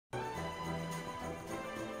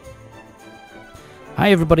Hi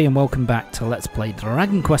everybody and welcome back to Let's Play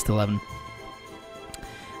Dragon Quest XI.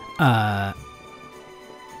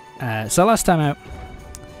 So last time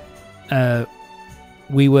out,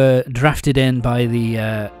 we were drafted in by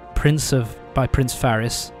the Prince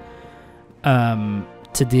Farris to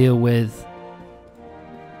deal with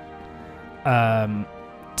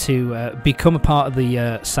to become a part of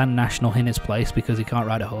the Sand National in his place because he can't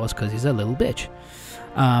ride a horse because he's a little bitch.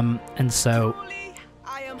 And so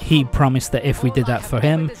he promised that if we did that for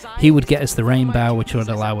him, he would get us the Rainbough, which would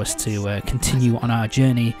allow us to continue on our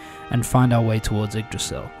journey and find our way towards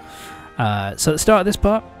Yggdrasil. So at the start of this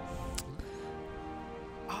part,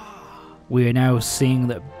 we are now seeing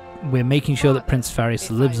that we're making sure that Prince Farris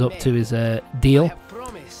lives up to his deal,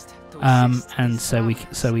 and so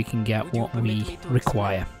we can get what we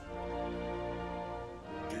require.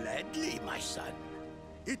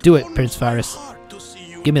 Do it, Prince Farris.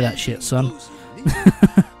 Give me that shit, son.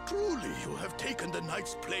 Truly, you have taken the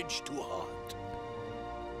knight's pledge to heart.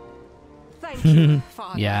 Thank you,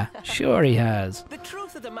 Father. Yeah, sure he has. The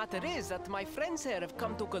truth of the matter is that my friends here have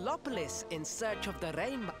come to Gallopolis in search of the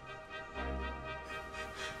Rainbough.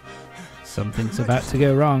 Something's about to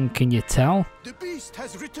go wrong, can you tell? The beast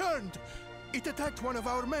has returned. It attacked one of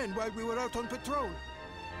our men while we were out on patrol.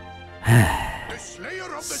 The slayer of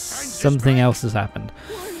the sands. Something else has happened.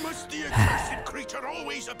 Why must the accursed creature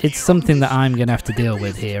always appear It's something on that this I'm going to have to deal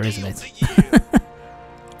with here, isn't it?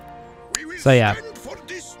 So yeah.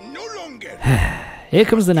 Here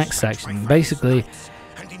comes the next section. Basically,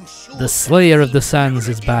 the Slayer of the Sands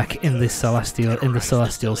is back in the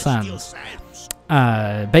Celestial Sands.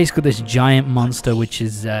 Basically, this giant monster which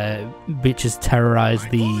has terrorized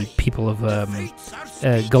the people of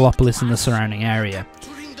Gallopolis and the surrounding area.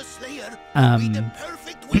 And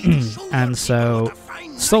so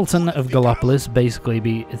Sultan of Gallopolis, basically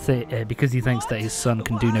because he thinks that his son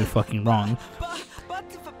can do no fucking wrong,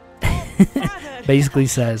 basically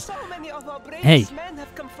says, "Hey,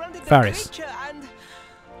 Farris,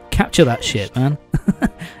 capture that shit, man.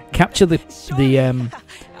 Capture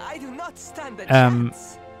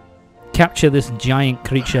capture this giant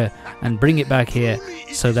creature and bring it back here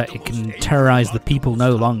so that it can terrorize the people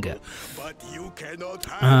no longer."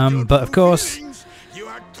 But of course,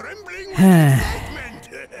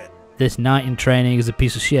 this knight in training is a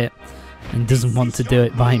piece of shit and doesn't want to do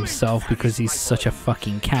it by himself because he's such a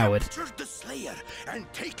fucking coward.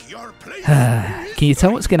 Can you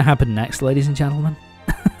tell what's going to happen next, ladies and gentlemen?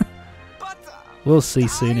 We'll see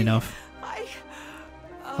soon enough.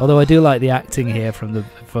 Although I do like the acting here from the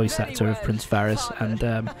voice actor of Prince Farris, and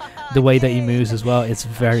the way that he moves as well, it's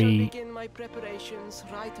very...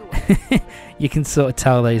 You can sort of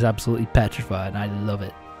tell that he's absolutely petrified, and I love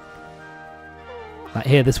it. Like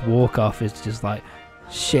here, this walk-off is just like,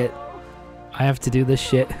 shit, I have to do this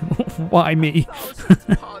shit. Why me?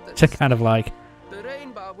 Which I kind of like. The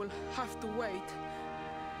Rainbough will have to wait.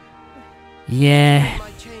 Yeah.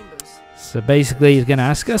 So basically, he's going to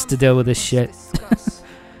ask us to deal with this shit.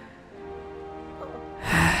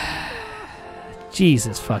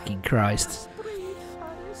 Jesus fucking Christ.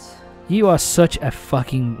 You are such a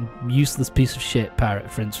fucking useless piece of shit,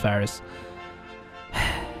 Prince Farris.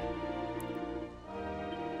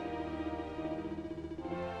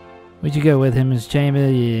 Would you go with him as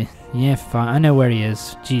chamber? Yeah, fine. I know where he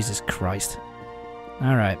is. Jesus Christ.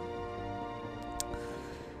 Alright.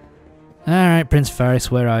 Alright, Prince Farris,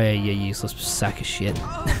 where are you, you useless sack of shit?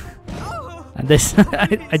 And this,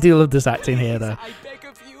 I do love this acting here, though.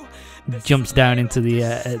 Jumps down into the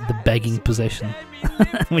begging position,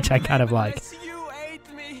 which I kind of like.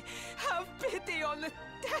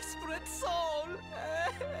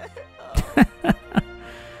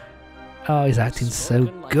 Oh, he's acting so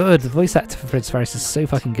good. The voice actor for Prince Farris is so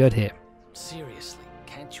fucking good here. Seriously,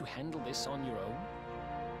 can't you handle this on your own?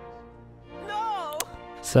 No!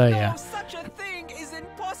 So yeah. No, such a thing is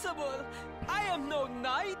impossible. I am no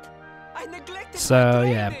knight. I neglected So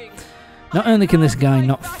yeah. Not only can this guy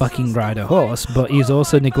not fucking ride a horse, but he's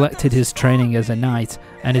also neglected his training as a knight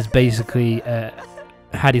and has basically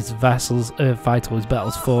had his vassals fight all his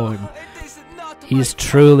battles for him. He is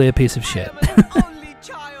truly a piece of shit.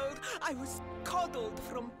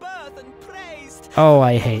 Oh,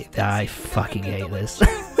 I hate that. I fucking hate this.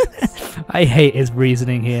 I hate his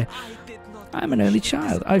reasoning here. I'm an only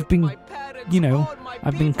child. I've been, you know,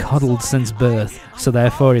 I've been coddled since birth, so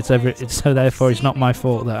therefore it's not my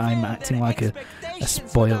fault that I'm acting like a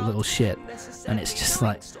spoiled little shit. And it's just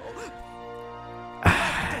like,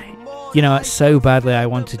 you know, so badly I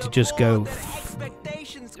wanted to just go,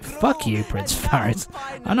 fuck you, Prince Farris.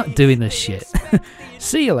 I'm not doing this shit.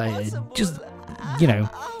 See you later. Just, you know,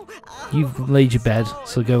 you've laid your bed,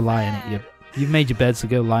 so go lie in it, you You've made your bed, so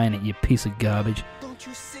go lie in it, you piece of garbage. Don't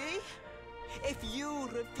you see? If you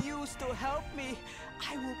refuse to help me,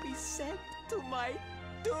 I will be sent to my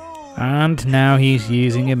doom. And now he's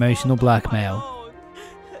using emotional blackmail.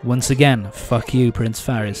 Once again, fuck you, Prince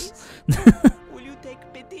Farris. Will you take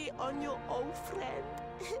pity on your old friend?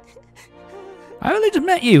 I only just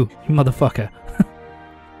met you, you motherfucker.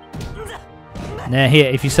 Now here,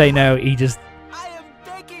 if you say no, he just I am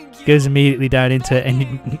begging you. goes immediately down into it,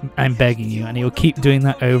 and I'm begging you, and he'll keep doing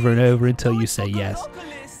that over and over until you say yes.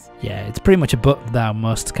 Yeah, it's pretty much a but thou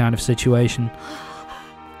must kind of situation.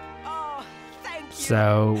 Oh, thank you.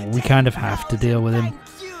 So we kind of have to deal with him,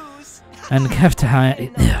 and have to hire.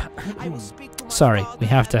 I will speak to my Sorry, father we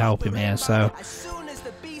have to about help the him here. Rainbough So as soon as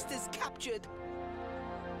the beast is captured.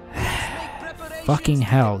 Let's make preparations fucking to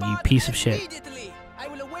hell, you depart piece of shit. immediately. I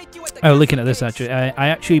will await you at the Oh, looking at castle this gates. actually, I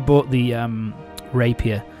actually bought the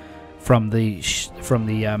rapier from the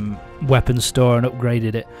weapons store and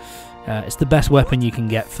upgraded it. It's the best weapon you can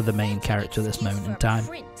get for the main character at this moment in time,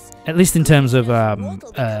 at least in terms of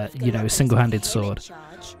you know, single-handed sword.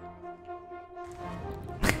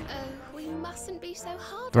 We mustn't be so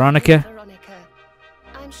hard Veronica? on him, Veronica.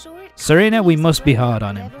 I'm sure it's Serena, we must be hard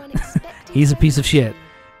on him. He's a piece of shit.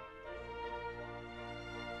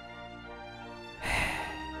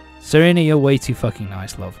 Serena, you're way too fucking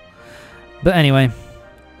nice, love. But anyway,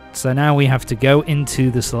 so now we have to go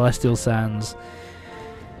into the Celestial Sands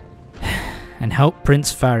and help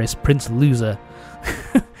Prince Farris, Prince Loser,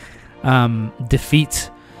 defeat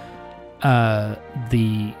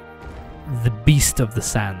the Beast of the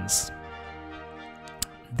Sands.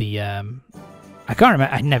 The I can't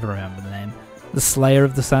remember. I never remember the name. The Slayer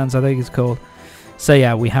of the Sands, I think it's called. So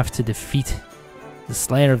yeah, we have to defeat the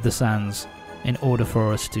Slayer of the Sands in order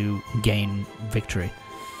for us to gain victory.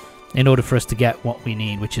 In order for us to get what we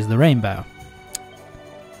need, which is the Rainbough.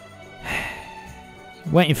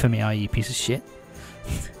 Waiting for me, are you, piece of shit?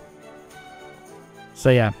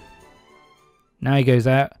 So yeah. Now he goes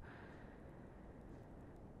out.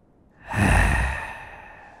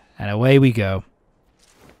 And away we go.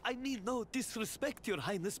 I mean no disrespect, Your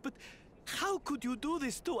Highness, but how could you do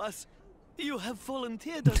this to us? You have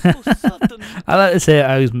volunteered us so certain. I like to say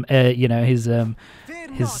I was, you know, his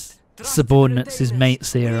subordinates, his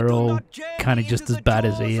mates here are all kind of just as bad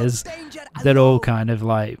as he is. They're all kind of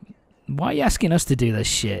like, why are you asking us to do this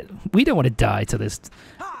shit? We don't want to die to this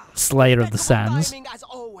Slayer of the Sands. As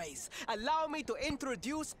always, allow me to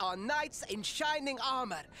introduce our knights in shining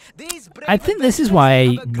armor. I think this is why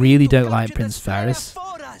I really don't like Prince Farris,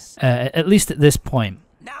 at least at this point,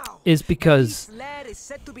 is because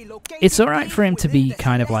it's alright for him to be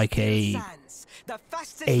kind of like a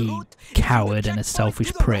coward and a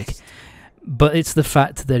selfish prick, but it's the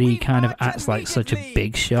fact that he kind of acts like such a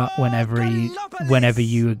big shot whenever you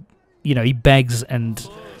know, he begs and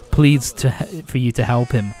pleads for you to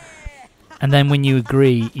help him, and then when you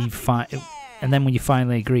agree, and then when you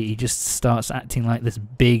finally agree, he just starts acting like this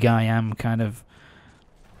big I am kind of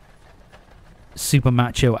super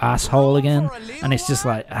macho asshole again, and it's just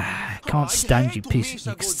like, I can't stand you, piece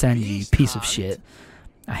of shit.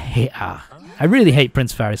 I really hate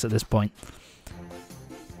Prince Farris at this point.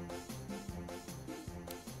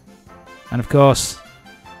 And of course,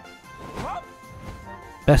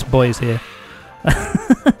 best boy is here.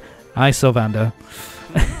 Hi, Sylvando.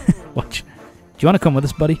 Watch. Do you want to come with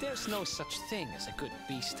us, buddy? There's no such thing as a good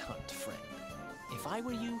beast hunt, friend. If I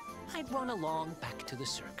were you, I'd run along back to the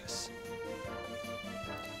circus.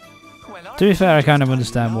 To be fair, I kind of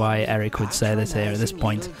understand why Eric would say this here at this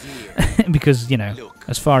point. Because, you know,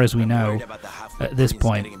 as far as we know, at this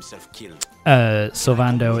point,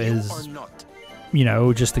 Sylvando is, you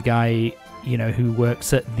know, just a guy, you know, who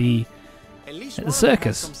works at the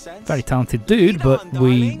circus. Very talented dude, but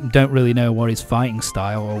we don't really know what his fighting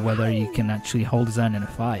style or whether he can actually hold his own in a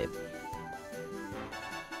fight.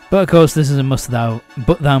 But of course, this is a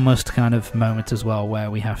but thou must kind of moment as well,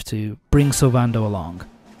 where we have to bring Sylvando along.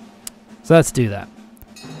 So let's do that.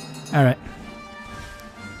 Alright.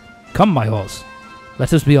 Come, my horse.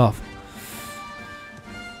 Let us be off.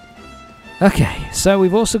 Okay, so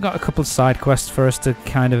we've also got a couple of side quests for us to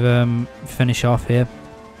kind of finish off here.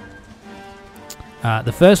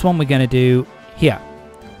 The first one we're going to do here.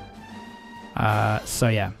 So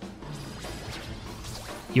yeah.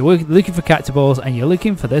 You're looking for cactaballs, and you're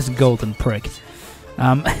looking for this golden prick.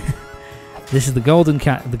 This is the golden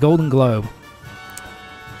globe.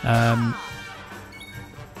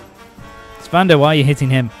 Sylvando, why are you hitting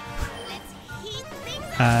him?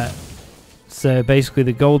 So basically,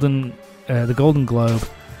 the golden globe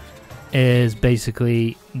is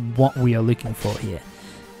basically what we are looking for here.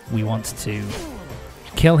 We want to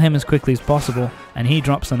kill him as quickly as possible, and he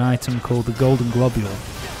drops an item called the Golden Globule.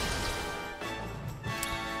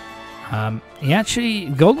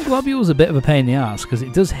 Golden Globule is a bit of a pain in the ass because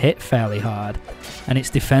it does hit fairly hard, and its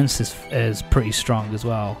defense is pretty strong as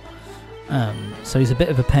well. So he's a bit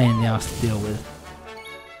of a pain in the ass to deal with.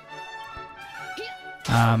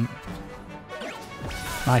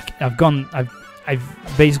 Like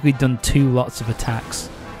I've basically done 2 lots of attacks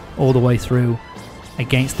all the way through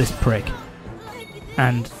against this prick,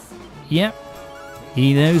 and yep,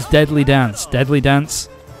 he knows Deadly Dance. Deadly Dance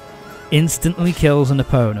instantly kills an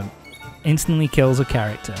opponent, instantly kills a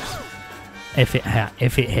character if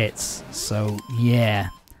it hits. So yeah,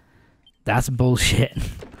 that's bullshit.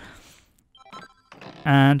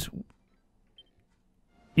 And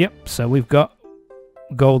yep, so we've got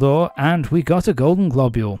gold ore and we got a golden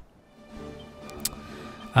globule.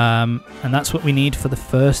 And that's what we need for the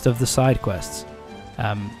first of the side quests.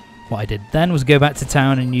 What I did then was go back to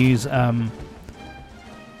town and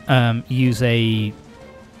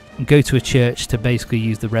go to a church to basically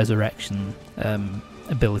use the resurrection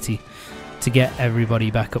ability to get everybody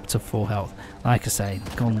back up to full health. Like I say,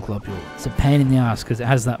 golden globule, it's a pain in the ass because it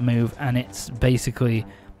has that move, and it's basically,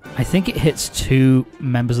 I think it hits 2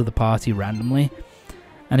 members of the party randomly,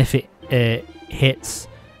 and if it hits,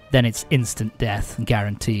 then it's instant death,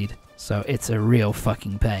 guaranteed. So it's a real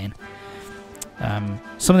fucking pain.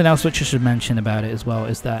 Something else which I should mention about it as well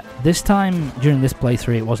is that this time during this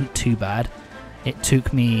playthrough it wasn't too bad. It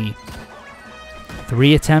took me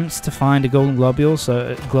 3 attempts to find a golden globe, so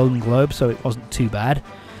it wasn't too bad.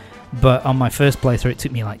 But on my first playthrough it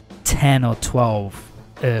took me like 10 or 12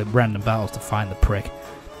 random battles to find the prick.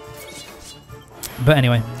 But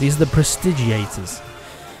anyway, these are the prestigiators.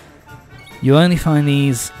 You'll only find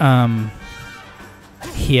these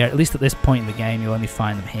here, at least at this point in the game. You'll only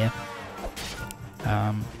find them here.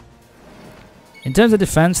 In terms of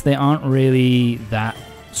defense, they aren't really that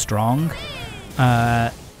strong.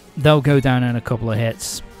 They'll go down in a couple of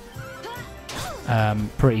hits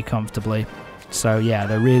pretty comfortably. So yeah,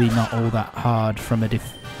 they're really not all that hard from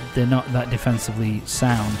they're not that defensively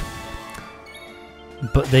sound.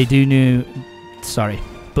 But they do know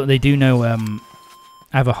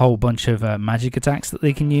have a whole bunch of magic attacks that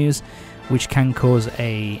they can use, which can cause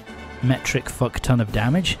a metric fuck ton of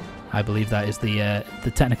damage. I believe that is the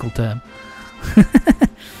technical term.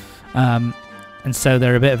 And so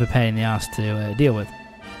they're a bit of a pain in the ass to deal with.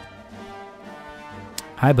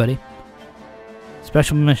 Hi, buddy.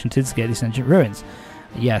 Special mission to get these ancient ruins.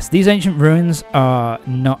 Yes, these ancient ruins are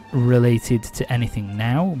not related to anything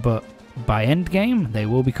now, but by endgame they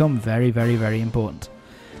will become very, very, very important.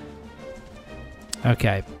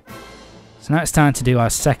 Okay, so now it's time to do our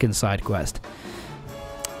second side quest.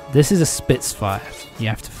 This is a Spitfire. You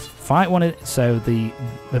have to fight one of so the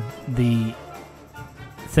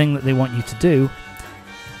thing that they want you to do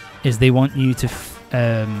is they want you to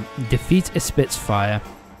defeat a Spitfire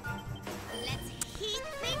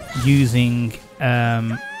using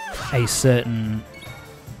a certain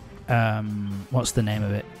what's the name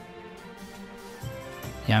of it?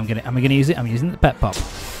 Yeah, I'm gonna use it. I'm using the pep pop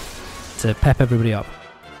to pep everybody up.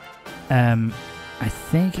 I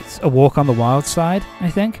think it's a walk on the wild side, I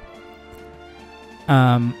think.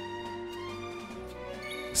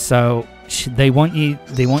 So they want you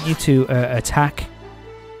to attack.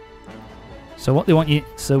 So what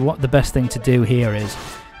the best thing to do here is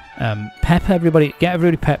get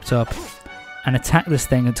everybody pepped up and attack this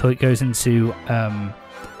thing until it goes into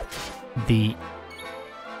the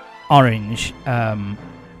orange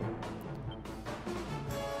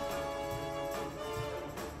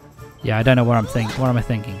yeah, I don't know what I'm thinking. What am I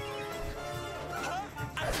thinking?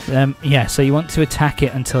 Yeah, so you want to attack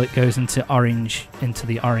it until it goes into the orange,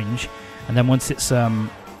 and then once it's in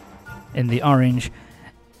the orange,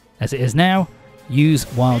 as it is now,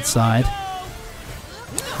 use Wild Side,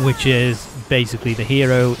 which is basically the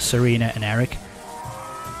hero, Serena, and Eric,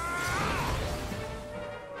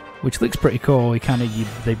 which looks pretty cool.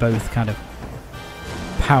 They both kind of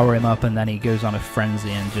power him up, and then he goes on a frenzy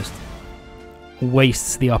and just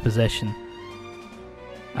wastes the opposition.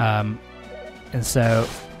 And so,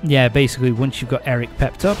 yeah, basically once you've got Eric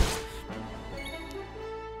pepped up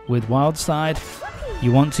with Wild Side,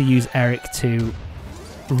 you want to use Eric to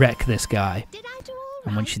wreck this guy.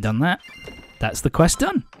 And once you've done that, that's the quest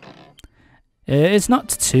done. It's not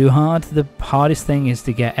too hard. The hardest thing is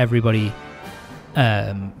to get everybody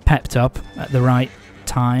pepped up at the right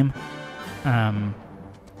time.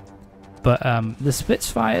 But the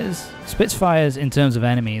Spitfires in terms of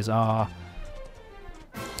enemies are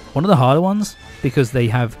one of the harder ones because they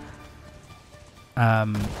have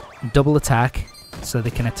double attack so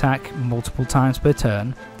they can attack multiple times per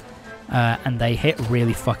turn, and they hit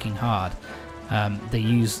really fucking hard. They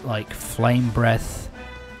use like flame breath,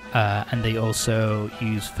 and they also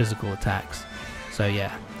use physical attacks. So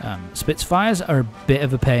yeah, Spitfires are a bit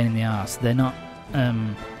of a pain in the ass. They're not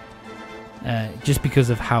just because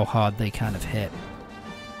of how hard they kind of hit.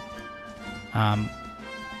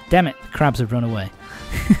 Damn it, the crabs have run away.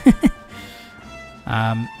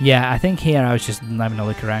 Yeah, I think here I was just having a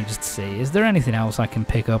look around just to see, is there anything else I can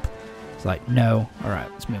pick up? It's like, no.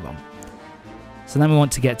 Alright, let's move on. So then we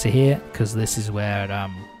want to get to here, because this is where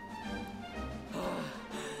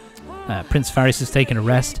Prince Farris has taken a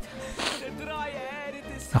rest.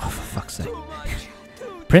 Oh, for fuck's sake.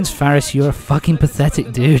 Prince Farris, you're a fucking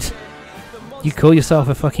pathetic dude. You call yourself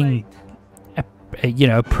a fucking, you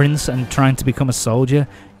know, prince and trying to become a soldier?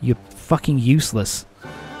 You're fucking useless.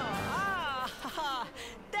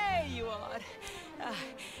 There you are.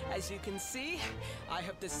 As you can see, I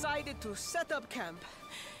have decided to set up camp.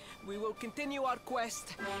 We will continue our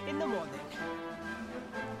quest in the morning.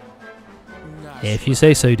 If you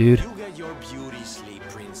say so, dude. You get your beauty sleep,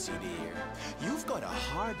 Princey dear. You've got a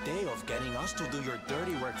hard day of getting us to do your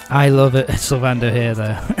dirty work. I love it, Sylvando here,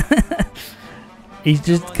 though. He's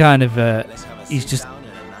just kind of, he's just...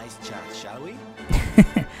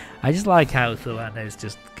 I just like how Sylvando's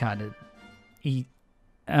just kind of... He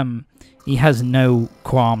has no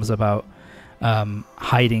qualms about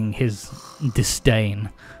hiding his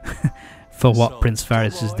disdain for what Prince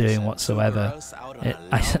Farris is doing whatsoever.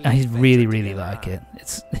 I really, really like it.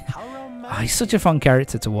 It's he's such a fun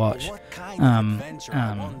character to watch, and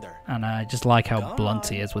I just like how blunt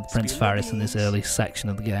he is with Prince Farris in this early section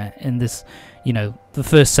of the game. In this, you know, the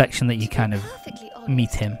first section that you kind of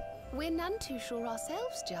meet him. We're none too sure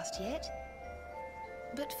ourselves just yet.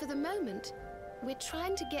 But for the moment, we're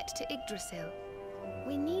trying to get to Yggdrasil.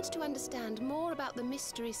 We need to understand more about the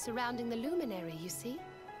mysteries surrounding the luminary, you see.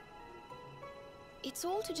 It's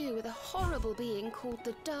all to do with a horrible being called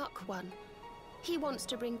the Dark One. He wants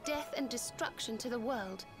to bring death and destruction to the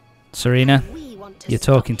world. Serena, you're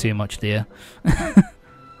talking too much, dear. All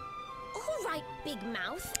right, big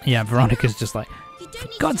mouth. Yeah, Veronica's just like, for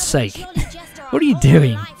God's sake, what are you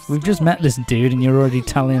doing? We've just met this dude and you're already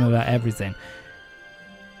telling him about everything.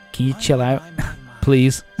 Can you chill out,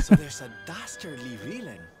 please? So there's a dastardly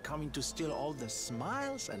villain coming to steal all the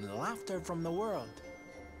smiles and laughter from the world.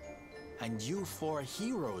 And you four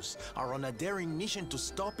heroes are on a daring mission to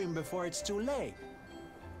stop him before it's too late.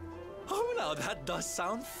 Oh, now that does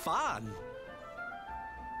sound fun.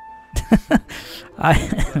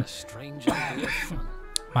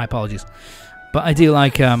 My apologies. But I do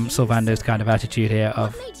like Sylvando's kind of attitude here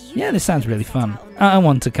of, yeah, this sounds really fun. I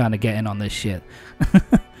want to kind of get in on this shit.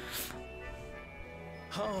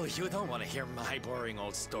 Oh, you don't want to hear my boring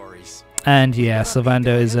old stories. And yeah,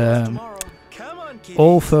 Sylvando is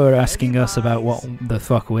all for asking us about what the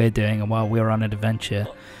fuck we're doing and while we're on an adventure.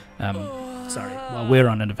 While we're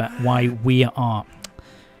on an event, why we are.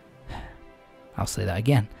 I'll say that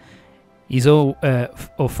again. He's all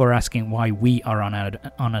for asking why we are on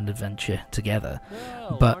an adventure together.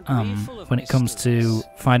 But when it comes to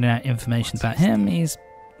finding out information about him, he's,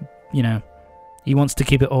 you know, he wants to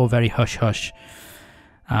keep it all very hush hush.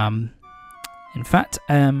 In fact,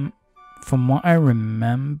 from what I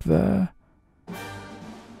remember,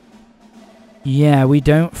 yeah, we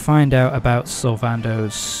don't find out about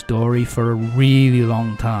Sylvando's story for a really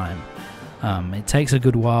long time. It takes a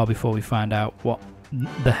good while before we find out what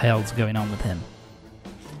the hell's going on with him.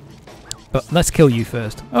 But let's kill you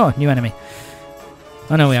first. Oh, new enemy.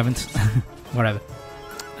 Oh no, we haven't. Whatever.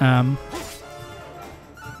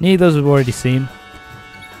 Neither of those we've already seen.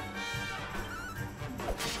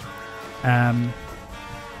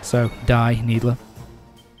 So, die, Needler.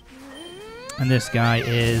 And this guy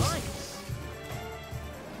is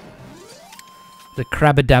the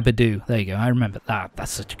Crabadabadoo. There you go, I remember that.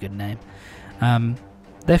 That's such a good name.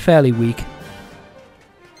 They're fairly weak.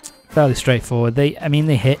 Fairly straightforward. I mean,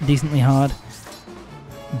 they hit decently hard,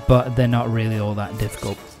 but they're not really all that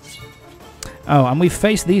difficult. Oh, and we've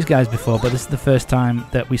faced these guys before, but this is the first time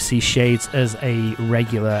that we see Shades as a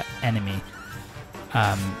regular enemy.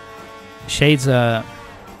 Shades are...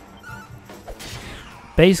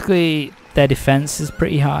 basically, their defense is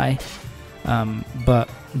pretty high, but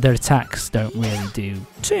their attacks don't really do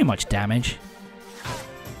too much damage.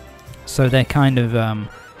 So they're kind of...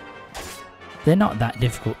 they're not that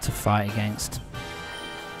difficult to fight against.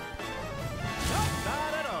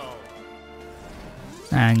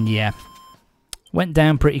 And yeah, went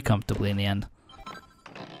down pretty comfortably in the end.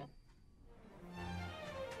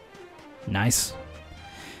 Nice.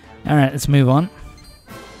 Alright, let's move on.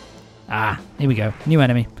 Ah, here we go. New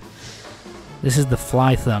enemy. This is the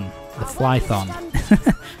Flython. The Flython.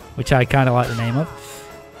 Which I kind of like the name of.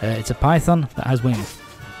 It's a python that has wings.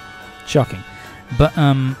 Shocking. But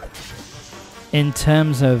in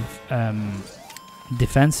terms of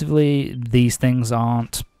defensively, these things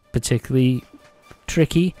aren't particularly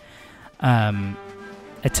tricky.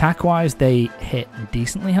 Attack-wise, they hit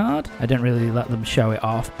decently hard. I don't really let them show it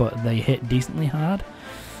off, but they hit decently hard.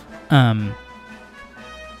 And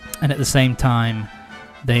at the same time,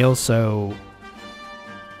 they also...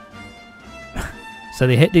 so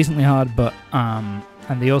they hit decently hard, but... and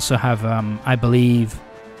they also have, I believe...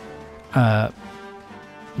 they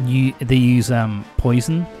use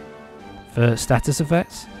poison for status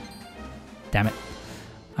effects. Damn it.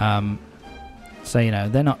 So, you know,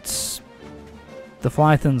 they're not... The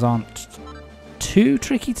Flythons aren't too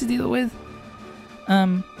tricky to deal with.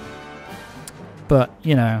 But,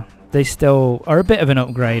 you know, they still are a bit of an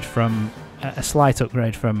upgrade from... a slight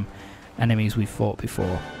upgrade from enemies we've fought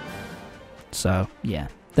before. So, yeah,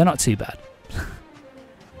 they're not too bad.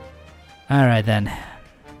 Alright then.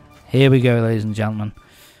 Here we go, ladies and gentlemen.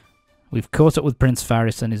 We've caught up with Prin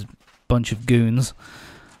Farris and his bunch of goons.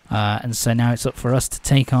 And so now it's up for us to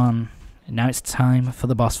take on... Now it's time for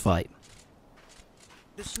the boss fight.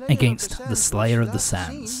 Against the Slayer of the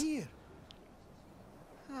Sands.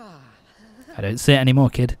 I don't see it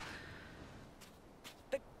anymore, kid.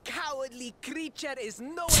 The cowardly creature is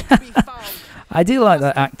nowhere to be found. I do like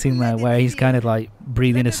that acting there, where he's kind of like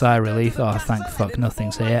breathing a sigh of relief. Oh, thank fuck,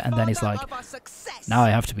 nothing's here. And then he's like, now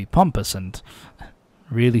I have to be pompous and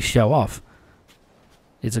really show off.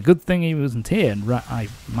 It's a good thing he wasn't here, and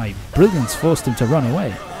my brilliance forced him to run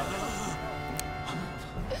away.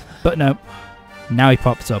 But no, now he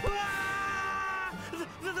pops up.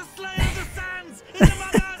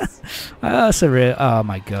 Oh, that's a real... Oh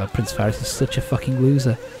my god, Prin Farris is such a fucking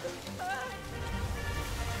loser.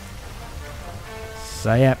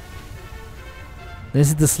 So yeah, this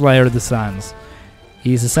is the Slayer of the Sands.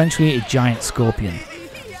 He's essentially a giant scorpion.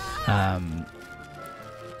 I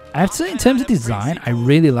have to say, in terms of design, I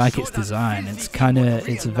really like its design.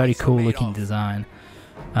 It's a very cool looking design.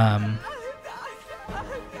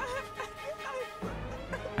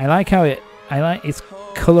 I like how its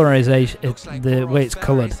colorization, the way it's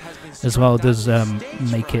colored as well does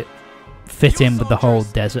make it fit in with the whole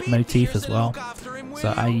desert motif as well.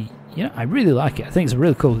 So I really like it. I think it's a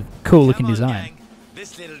really cool looking design.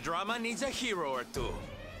 This little drama needs a hero or two.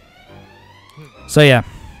 So yeah,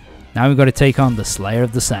 now we've got to take on the Slayer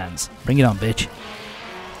of the Sands. Bring it on, bitch.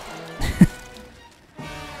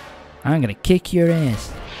 I'm gonna kick your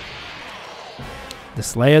ass. The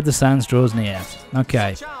Slayer of the Sands draws near.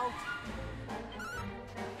 Okay.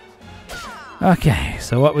 Okay,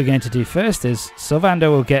 so what we're going to do first is Sylvander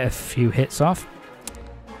will get a few hits off.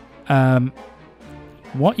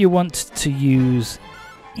 What you want to use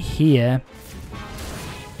here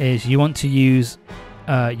is you want to use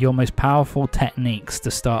your most powerful techniques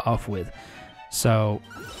to start off with. So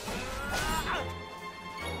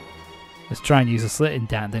let's try and use a slit.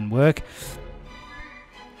 That didn't work.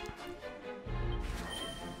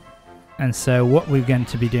 And so what we're going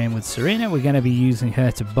to be doing with Serena, we're going to be using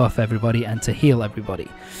her to buff everybody and to heal everybody.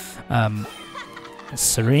 And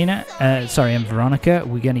Veronica,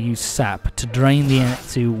 we're going to use Sap to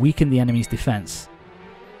to weaken the enemy's defense.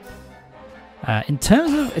 In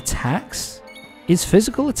terms of attacks, his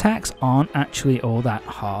physical attacks aren't actually all that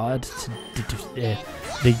hard.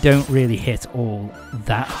 They don't really hit all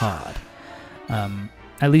that hard.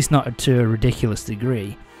 At least not to a ridiculous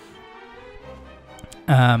degree.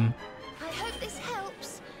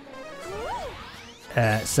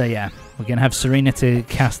 So yeah, we're going to have Serena to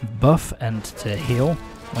cast buff and to heal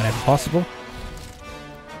whenever possible.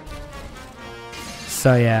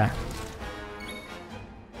 So yeah.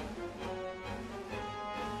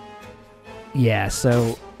 Yeah,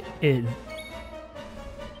 so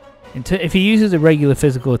if he uses a regular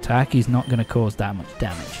physical attack, he's not going to cause that much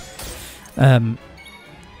damage.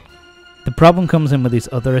 The problem comes in with his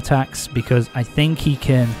other attacks, because I think he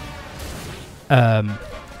can...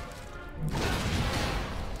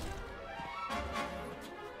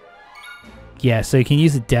 yeah, so he can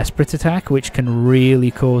use a desperate attack, which can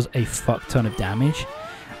really cause a fuck ton of damage.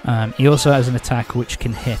 He also has an attack which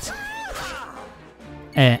can hit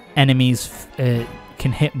enemies,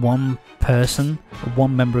 can hit one person,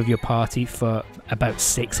 one member of your party for about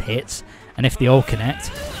 6 hits, and if they all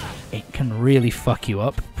connect, it can really fuck you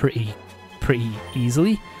up pretty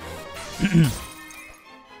easily.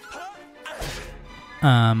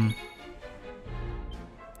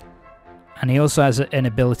 And he also has an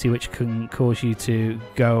ability which can cause you to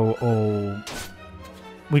go all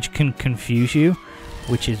which can confuse you,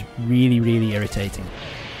 which is really, really irritating.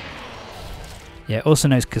 Yeah, it also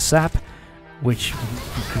knows Kasap, which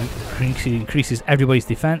increases everybody's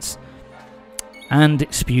defense, and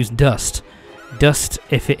it spews dust. Dust,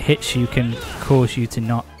 if it hits you, can cause you to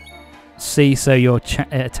not see, so your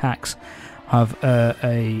attacks have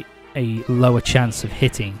a lower chance of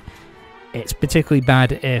hitting. It's particularly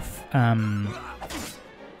bad if,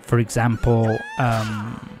 for example,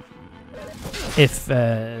 if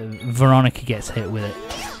Veronica gets hit with it.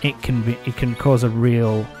 It can cause a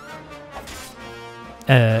real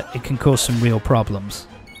it can cause some real problems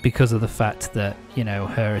because of the fact that, you know,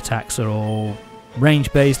 her attacks are all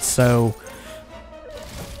range based, so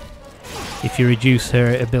if you reduce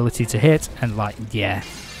her ability to hit, and like, yeah,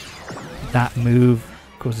 that move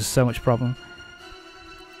causes so much problem.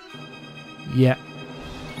 Yeah.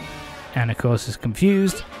 And of course is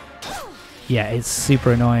confused. Yeah, it's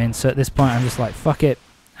super annoying, so at this point I'm just like, fuck it,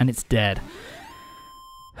 and it's dead.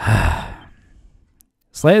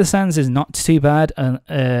 Slayer of the Sands is not too bad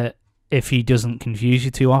if he doesn't confuse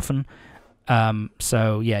you too often.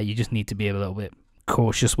 So yeah, you just need to be a little bit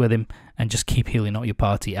cautious with him and just keep healing up your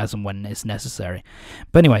party as and when it's necessary.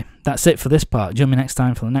 But anyway, that's it for this part. Join me next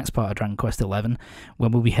time for the next part of Dragon Quest XI,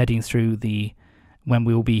 when we'll be heading through when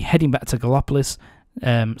we will be heading back to Gallopolis,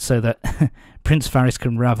 so that Prince Farris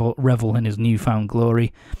can revel in his newfound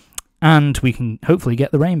glory, and we can hopefully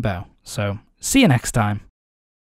get the Rainbough. So see you next time.